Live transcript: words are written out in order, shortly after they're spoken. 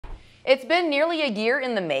It's been nearly a year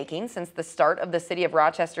in the making since the start of the City of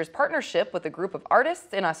Rochester's partnership with a group of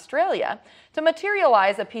artists in Australia to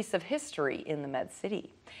materialize a piece of history in the Med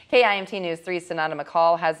City. KIMT News 3's Sananda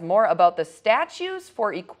McCall has more about the Statues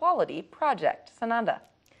for Equality project. Sananda.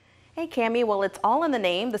 Hey Cami, well, it's all in the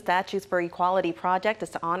name. The Statues for Equality project is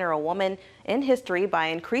to honor a woman in history by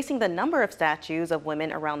increasing the number of statues of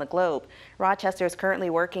women around the globe. Rochester is currently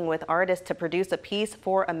working with artists to produce a piece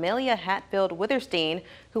for Amelia Hatfield Witherstein,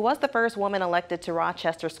 who was the first woman elected to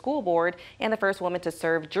Rochester School Board and the first woman to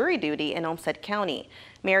serve jury duty in Olmsted County.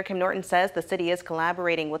 Mayor Kim Norton says the city is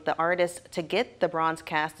collaborating with the artists to get the bronze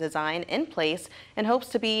cast design in place and hopes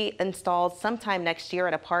to be installed sometime next year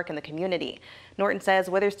at a park in the community. Norton says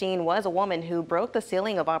Witherstein was a woman who broke the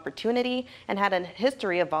ceiling of opportunity and had a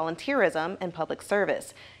history of volunteerism and public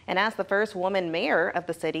service. And as the first woman mayor of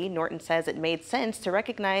the city, Norton says it made sense to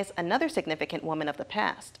recognize another significant woman of the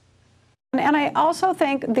past. And I also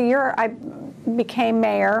think the year I became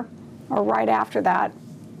mayor, or right after that,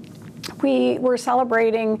 we were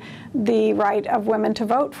celebrating the right of women to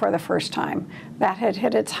vote for the first time. That had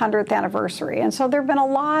hit its 100th anniversary. And so there have been a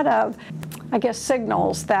lot of, I guess,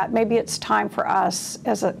 signals that maybe it's time for us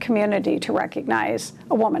as a community to recognize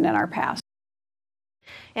a woman in our past.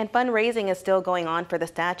 And fundraising is still going on for the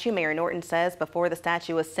statue. Mayor Norton says before the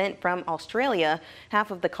statue was sent from Australia, half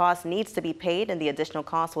of the cost needs to be paid, and the additional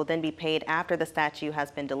cost will then be paid after the statue has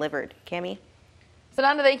been delivered. Cami?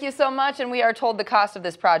 Sananda, thank you so much. And we are told the cost of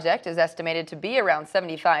this project is estimated to be around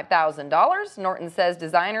 $75,000. Norton says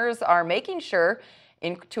designers are making sure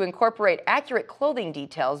to incorporate accurate clothing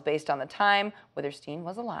details based on the time Witherstein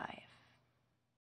was alive.